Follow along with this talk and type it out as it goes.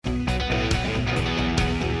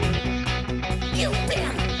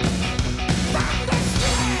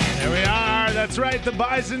That's right. The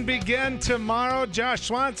Bison begin tomorrow. Josh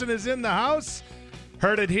Swanson is in the house.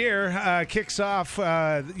 Heard it here. Kicks off.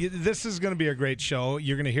 This is going to be a great show.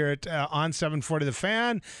 You're going to hear it on 740 The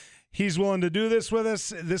Fan. He's willing to do this with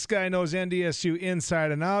us. This guy knows NDSU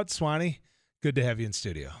inside and out. Swanee, good to have you in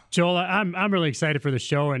studio. Joel, I'm really excited for the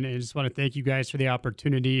show, and I just want to thank you guys for the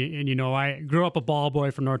opportunity. And, you know, I grew up a ball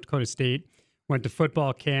boy from North Dakota State, went to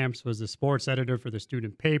football camps, was the sports editor for the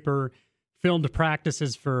student paper, filmed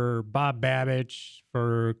practices for Bob Babich,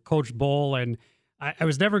 for Coach Bull, and I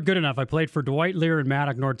was never good enough. I played for Dwight Lear in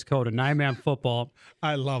Maddock, North Dakota, 9-man football.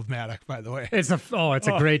 I love Maddock, by the way. It's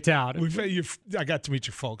a great town. I got to meet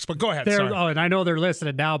your folks, but go ahead. And I know they're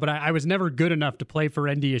listening now, but I was never good enough to play for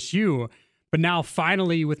NDSU. But now,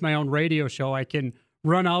 finally, with my own radio show, I can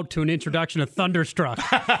run out to an introduction of Thunderstruck.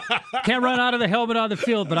 Can't run out of the helmet on the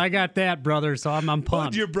field, but I got that, brother, so I'm pumped.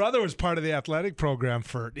 Well, your brother was part of the athletic program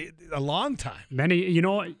for a long time.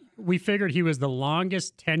 We figured he was the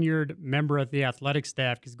longest tenured member of the athletic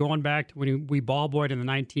staff because going back to when we ball boyed in the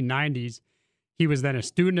 1990s, he was then a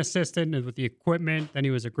student assistant with the equipment. Then he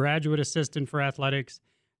was a graduate assistant for athletics.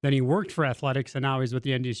 Then he worked for athletics, and now he's with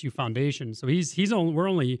the NDSU Foundation. So we're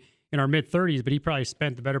only in our mid-30s, but he probably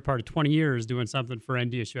spent the better part of 20 years doing something for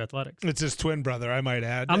NDSU athletics. It's his twin brother, I might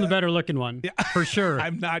add. I'm the better-looking one, for sure.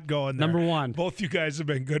 I'm not going there. Number one. Both you guys have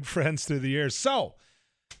been good friends through the years. So,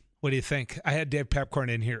 what do you think? I had Dave Pepcorn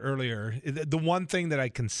in here earlier. The one thing that I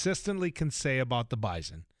consistently can say about the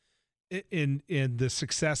Bison in the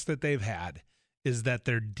success that they've had is that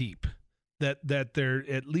they're deep. That they're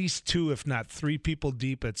at least 2, if not 3 people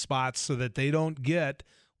deep at spots so that they don't get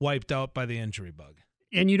wiped out by the injury bug.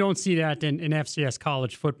 And you don't see that in FCS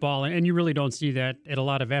college football, and you really don't see that at a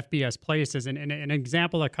lot of FBS places. And an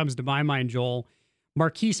example that comes to my mind, Joel,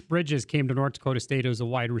 Marquise Bridges came to North Dakota State as a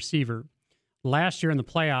wide receiver. Last year in the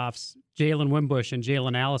playoffs, Jalen Wimbush and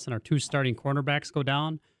Jalen Allison, our 2 starting cornerbacks, go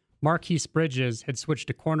down. Marquise Bridges had switched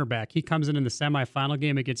to cornerback. He comes in the semifinal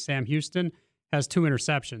game against Sam Houston, has 2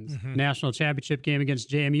 interceptions. Mm-hmm. National championship game against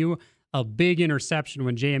JMU, a big interception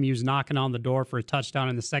when JMU's knocking on the door for a touchdown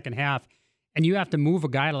in the second half. And you have to move a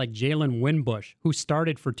guy like Jalen Wimbush, who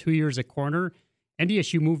started for 2 years at corner.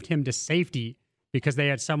 NDSU moved him to safety because they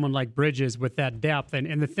had someone like Bridges with that depth.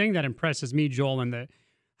 And the thing that impresses me, Joel, and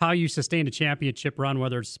how you sustain a championship run,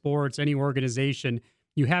 whether it's sports, any organization,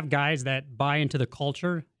 you have guys that buy into the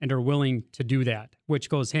culture and are willing to do that, which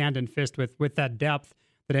goes hand in fist with that depth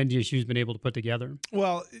that NDSU's been able to put together.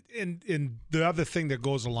 Well, and the other thing that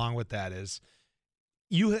goes along with that is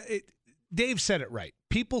Dave said it right.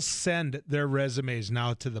 People send their resumes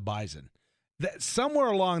now to the Bison. That somewhere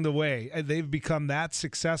along the way, they've become that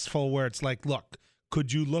successful where it's like, look,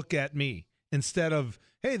 could you look at me? Instead of,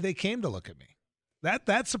 hey, they came to look at me.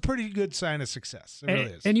 That's a pretty good sign of success. It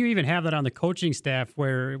really is. And you even have that on the coaching staff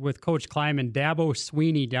where with Coach Kleiman, Dabo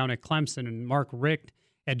Sweeney down at Clemson and Mark Richt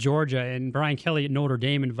at Georgia and Brian Kelly at Notre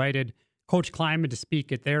Dame invited Coach Kleiman to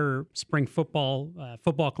speak at their spring football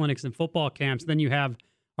clinics and football camps. Then you have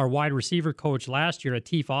our wide receiver coach last year at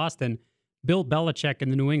Teef Austin, Bill Belichick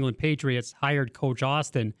and the New England Patriots hired Coach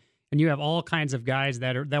Austin. And you have all kinds of guys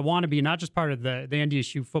that want to be not just part of the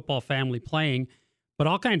NDSU football family playing, but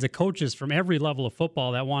all kinds of coaches from every level of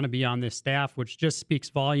football that want to be on this staff, which just speaks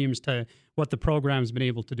volumes to what the program's been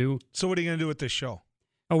able to do. So what are you going to do with this show?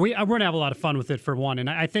 We're going to have a lot of fun with it, for one. And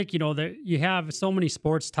I think, that you have so many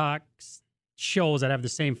sports talk shows that have the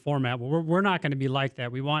same format. Well, we're not going to be like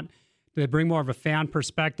that. We want to bring more of a fan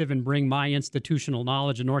perspective and bring my institutional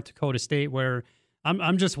knowledge in North Dakota State, where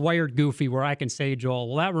I'm just wired goofy, where I can say, Joel,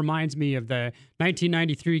 well, that reminds me of the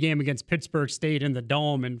 1993 game against Pittsburgh State in the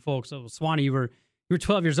Dome. And folks, Swanee, you were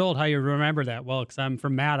 12 years old. How you remember that? Well, because I'm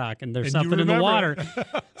from Maddock, and there's something in the water.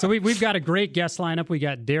 So we've got a great guest lineup. We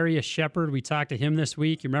got Darius Shepard. We talked to him this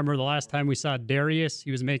week. You remember the last time we saw Darius?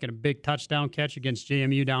 He was making a big touchdown catch against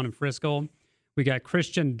JMU down in Frisco. We got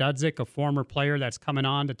Christian Dudzik, a former player that's coming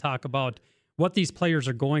on to talk about what these players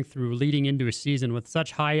are going through leading into a season with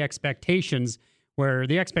such high expectations, where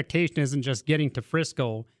the expectation isn't just getting to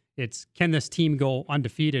Frisco. It's, can this team go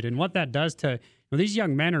undefeated? And what that does to these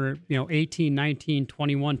young men are 18, 19,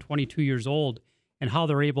 21, 22 years old, and how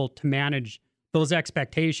they're able to manage those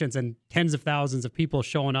expectations and tens of thousands of people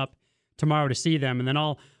showing up tomorrow to see them. And then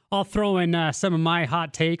I'll throw in some of my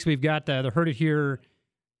hot takes. We've got the Heard It Here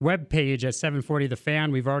webpage at 740 The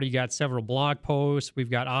Fan. We've already got several blog posts. We've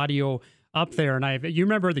got audio up there. And you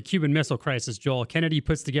remember the Cuban Missile Crisis, Joel. Kennedy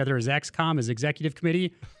puts together his ExComm, his executive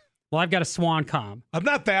committee. Well, I've got a SwanCom. I'm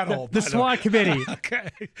not that old. The Swan Committee. Okay.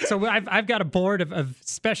 So I've got a board of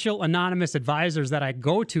special anonymous advisors that I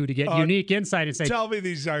go to get unique insight and say, tell me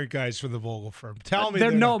these aren't guys from the Vogel firm. Tell me.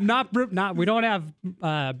 Not. We don't have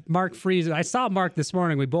Mark Freeze. I saw Mark this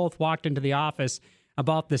morning. We both walked into the office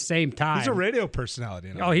about the same time. He's a radio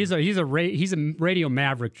personality. Oh, he's a radio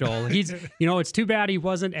maverick, Joel. He's it's too bad he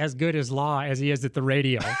wasn't as good as law as he is at the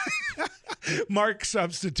radio. Mark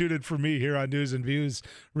substituted for me here on News and Views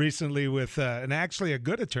recently with actually a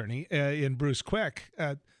good attorney in Bruce Quick.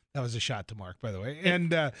 That was a shot to Mark, by the way. And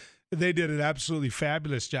they did an absolutely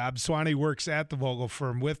fabulous job. Swanee works at the Vogel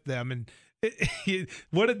firm with them. And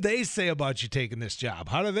what did they say about you taking this job?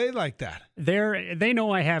 How do they like that? They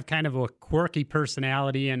know I have kind of a quirky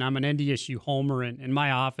personality, and I'm an NDSU homer, and my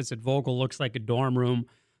office at Vogel looks like a dorm room.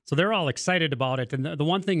 So they're all excited about it. And the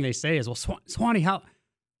one thing they say is, well, Swanee, how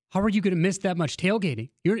are you going to miss that much tailgating?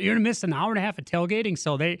 You're going to miss an hour and a half of tailgating?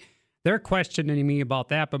 So they're questioning me about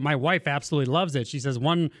that. But my wife absolutely loves it. She says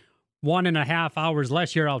 1.5 hours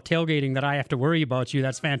less you're out tailgating that I have to worry about you.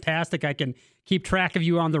 That's fantastic. I can keep track of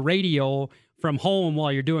you on the radio from home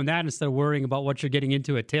while you're doing that instead of worrying about what you're getting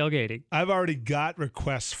into at tailgating. I've already got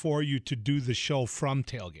requests for you to do the show from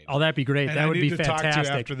tailgating. Oh, that'd be great. And that would be fantastic. I need to talk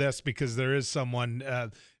to you after this because there is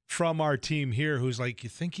someone from our team here who's like, you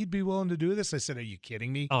think you'd be willing to do this? I said, are you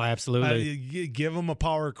kidding me? Oh, absolutely. Give him a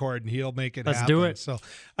power cord and he'll make it happen. Let's do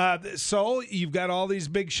it. So you've got all these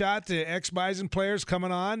big shot ex-Bison players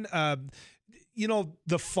coming on.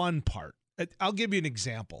 The fun part. I'll give you an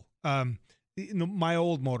example. My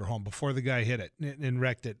old motorhome, before the guy hit it and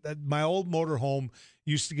wrecked it, my old motorhome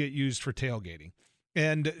used to get used for tailgating.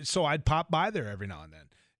 And so I'd pop by there every now and then.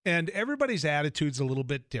 And everybody's attitude's a little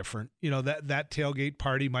bit different. That tailgate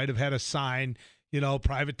party might have had a sign,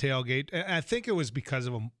 private tailgate. And I think it was because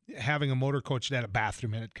of having a motor coach that had a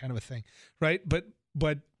bathroom in it, kind of a thing, right?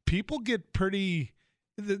 But people get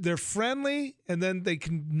they're friendly, and then they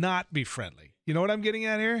can not be friendly. You know what I'm getting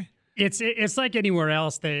at here? It's like anywhere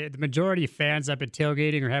else. The majority of fans up at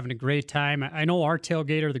tailgating are having a great time. I know our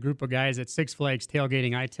tailgater, the group of guys at Six Flags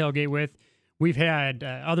tailgating I tailgate with, we've had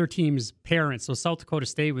other teams' parents. So South Dakota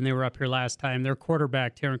State, when they were up here last time, their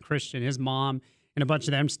quarterback, Taryn Christian, his mom, and a bunch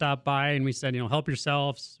of them stopped by, and we said, help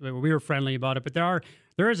yourselves. We were friendly about it. But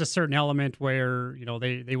there is a certain element where,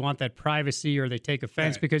 they want that privacy or they take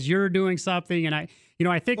offense because you're doing something. And I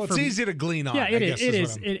think it's easy to glean on. Yeah, it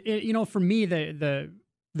is. For me, the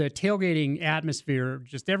tailgating atmosphere,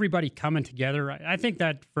 just everybody coming together. I think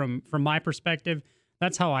that from my perspective,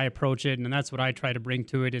 that's how I approach it, and that's what I try to bring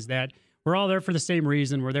to it. Is that we're all there for the same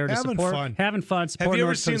reason. We're there to support, having fun. Have you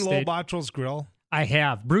ever seen Lowell Bottrell's grill? I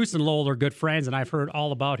have. Bruce and Lowell are good friends, and I've heard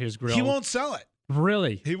all about his grill. He won't sell it.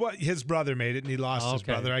 Really? His brother made it, and he lost his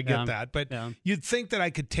brother. I get that, but you'd think that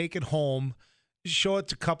I could take it home, show it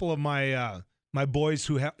to a couple of my my boys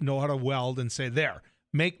who know how to weld, and say, "There,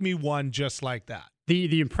 make me one just like that."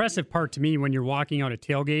 The impressive part to me when you're walking out at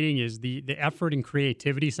tailgating is the effort and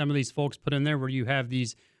creativity some of these folks put in there, where you have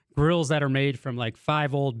these grills that are made from like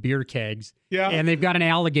 5 old beer kegs. Yeah. And they've got an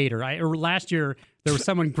alligator. Last year, there was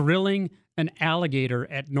someone grilling an alligator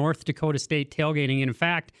at North Dakota State tailgating. And in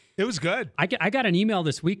fact, it was good. I got an email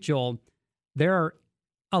this week, Joel. There are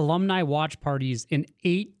alumni watch parties in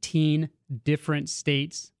 18 different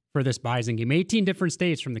states for this Bison game. 18 different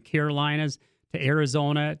states, from the Carolinas to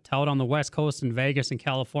Arizona, to out on the West Coast in Vegas and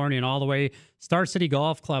California, and all the way Star City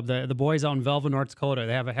Golf Club, the boys out in Velva, North Dakota.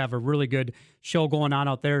 They have a really good show going on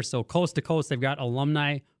out there. So coast to coast, they've got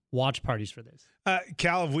alumni watch parties for this.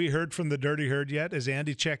 Cal, have we heard from the Dirty Herd yet? Has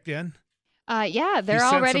Andy checked in? Yeah, they're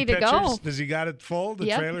all ready to go. Does he got it full? The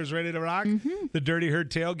trailer's ready to rock? Mm-hmm. The Dirty Herd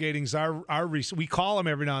tailgatings are we call them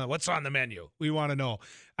every now and then. What's on the menu? We want to know.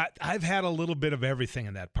 I've had a little bit of everything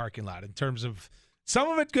in that parking lot in terms of some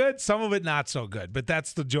of it good, some of it not so good, but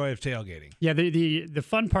that's the joy of tailgating. Yeah, the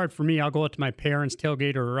fun part for me, I'll go out to my parents'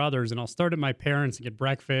 tailgater or others, and I'll start at my parents and get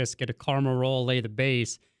breakfast, get a caramel roll, lay the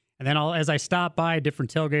base, and then as I stop by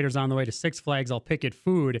different tailgaters on the way to Six Flags, I'll pick at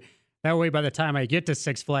food. That way, by the time I get to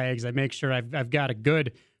Six Flags, I make sure I've got a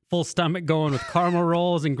good full stomach going with caramel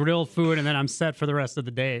rolls and grilled food, and then I'm set for the rest of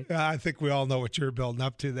the day. I think we all know what you're building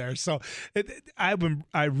up to there. So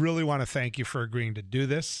I really want to thank you for agreeing to do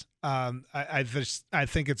this. I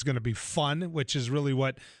think it's going to be fun, which is really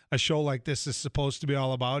what a show like this is supposed to be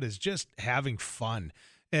all about, is just having fun.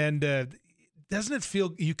 And doesn't it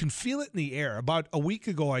feel, you can feel it in the air. About a week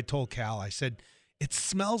ago, I told Cal, I said, it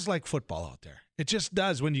smells like football out there. It just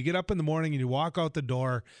does. When you get up in the morning and you walk out the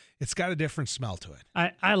door, it's got a different smell to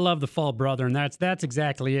it. I love the fall, brother, and that's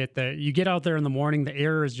exactly it. You get out there in the morning, the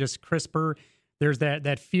air is just crisper. There's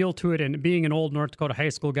that feel to it, and being an old North Dakota high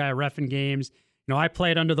school guy reffing games, I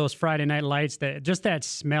played under those Friday night lights, that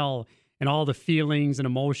smell and all the feelings and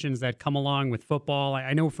emotions that come along with football.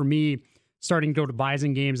 I know for me, starting to go to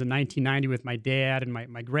Bison games in 1990 with my dad and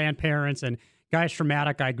my grandparents and guys from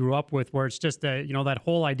Attic I grew up with, where it's just, that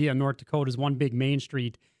whole idea of North Dakota is one big main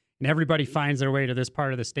street and everybody finds their way to this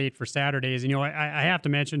part of the state for Saturdays. And, I have to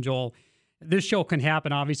mention, Joel, this show can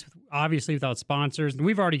happen obviously without sponsors. And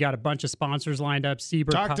we've already got a bunch of sponsors lined up.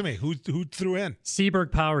 Talk to me. Who threw in?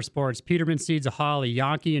 Seaberg Power Sports, Peterman Seeds of Holly,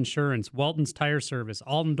 Yankee Insurance, Walton's Tire Service,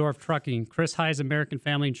 Altendorf Trucking, Chris High's American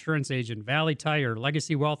Family Insurance Agent, Valley Tire,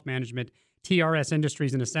 Legacy Wealth Management, TRS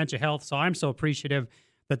Industries, and Essentia Health. So I'm so appreciative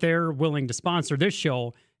that they're willing to sponsor this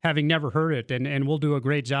show, having never heard it, and we'll do a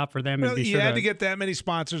great job for them. Well, you had to get that many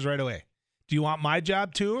sponsors right away. Do you want my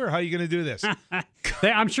job too, or how are you going to do this?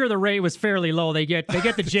 I'm sure the rate was fairly low. They get the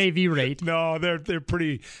JV rate. No, they're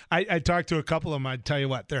pretty. I talked to a couple of them. I tell you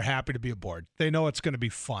what, they're happy to be aboard. They know it's going to be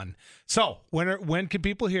fun. So when can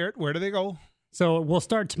people hear it? Where do they go? So we'll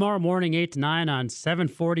start tomorrow morning, 8 to 9 on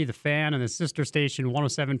 740 The Fan and the sister station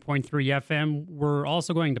 107.3 FM. We're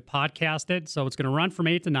also going to podcast it, so it's going to run from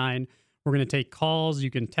 8 to 9. We're going to take calls. You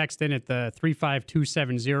can text in at the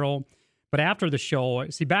 35270. But after the show,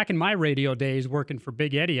 see, back in my radio days working for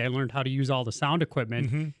Big Eddie, I learned how to use all the sound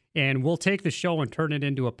equipment. And we'll take the show and turn it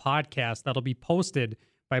into a podcast that'll be posted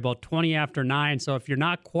by about 20 after 9. So if you're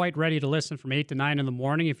not quite ready to listen from 8 to 9 in the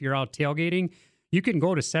morning, if you're out tailgating, you can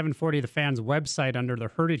go to 740 The Fan's website under the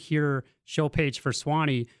Heard It Here show page for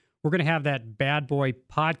Swanee. We're going to have that bad boy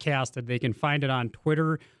podcast that they can find it on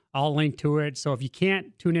Twitter. I'll link to it. So if you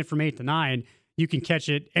can't tune in from 8 to 9, you can catch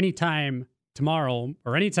it anytime tomorrow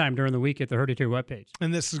or anytime during the week at the Heard It Here webpage.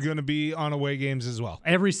 And this is going to be on away games as well.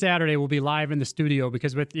 Every Saturday we'll be live in the studio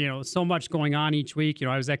because with so much going on each week.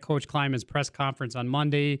 I was at Coach Kleiman's press conference on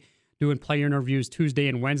Monday, doing player interviews Tuesday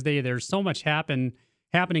and Wednesday. There's so much happening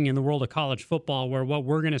in the world of college football, where what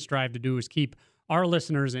we're going to strive to do is keep our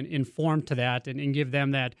listeners informed to that and give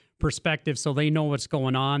them that perspective so they know what's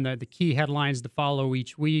going on, the key headlines to follow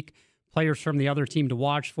each week, players from the other team to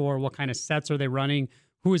watch for, what kind of sets are they running,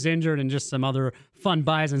 who is injured, and just some other fun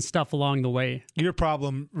buys and stuff along the way. Your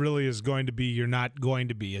problem really is going to be you're not going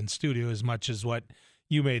to be in studio as much as what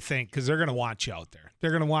you may think, because they're going to want you out there.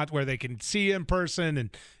 They're going to want where they can see you in person,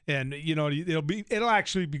 and it'll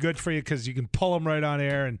actually be good for you because you can pull them right on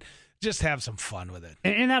air and just have some fun with it.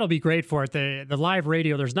 And that'll be great for it. The live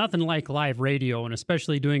radio, there's nothing like live radio, and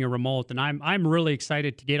especially doing a remote. And I'm really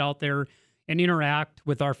excited to get out there and interact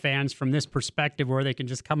with our fans from this perspective, where they can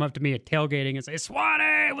just come up to me at tailgating and say,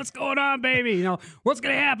 Swanee, what's going on, baby? What's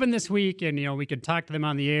going to happen this week? And, we can talk to them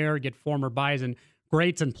on the air, get former Bison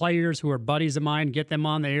greats and players who are buddies of mine, get them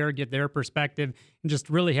on the air, get their perspective, and just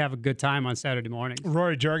really have a good time on Saturday morning.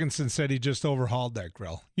 Rory Jorgensen said he just overhauled that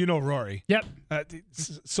grill. You know Rory. Yep.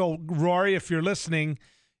 So, Rory, if you're listening,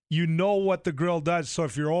 you know what the grill does. So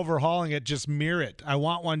if you're overhauling it, just mirror it. I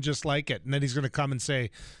want one just like it. And then he's going to come and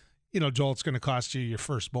say, Joel, it's going to cost you your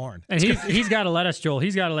firstborn. And he's got to let us, Joel.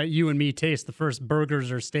 He's got to let you and me taste the first burgers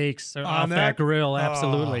or steaks off that grill.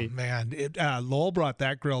 Absolutely. Oh, man. Lowell brought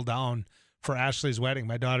that grill down for Ashley's wedding,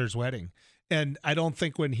 my daughter's wedding. And I don't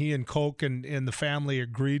think when he and Coke and the family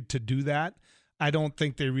agreed to do that, I don't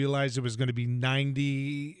think they realized it was going to be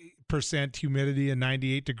 90% humidity and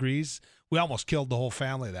 98 degrees. We almost killed the whole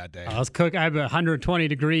family that day. I was cooking. I have a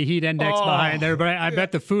 120-degree heat index behind there, but I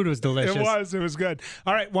bet the food was delicious. It was good.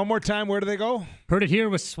 All right, one more time. Where do they go? Heard It Here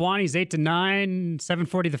with Swanee's 8 to 9,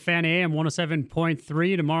 740 The Fan AM,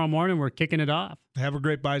 107.3. Tomorrow morning, we're kicking it off. Have a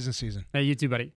great Bison season. Hey, you too, buddy.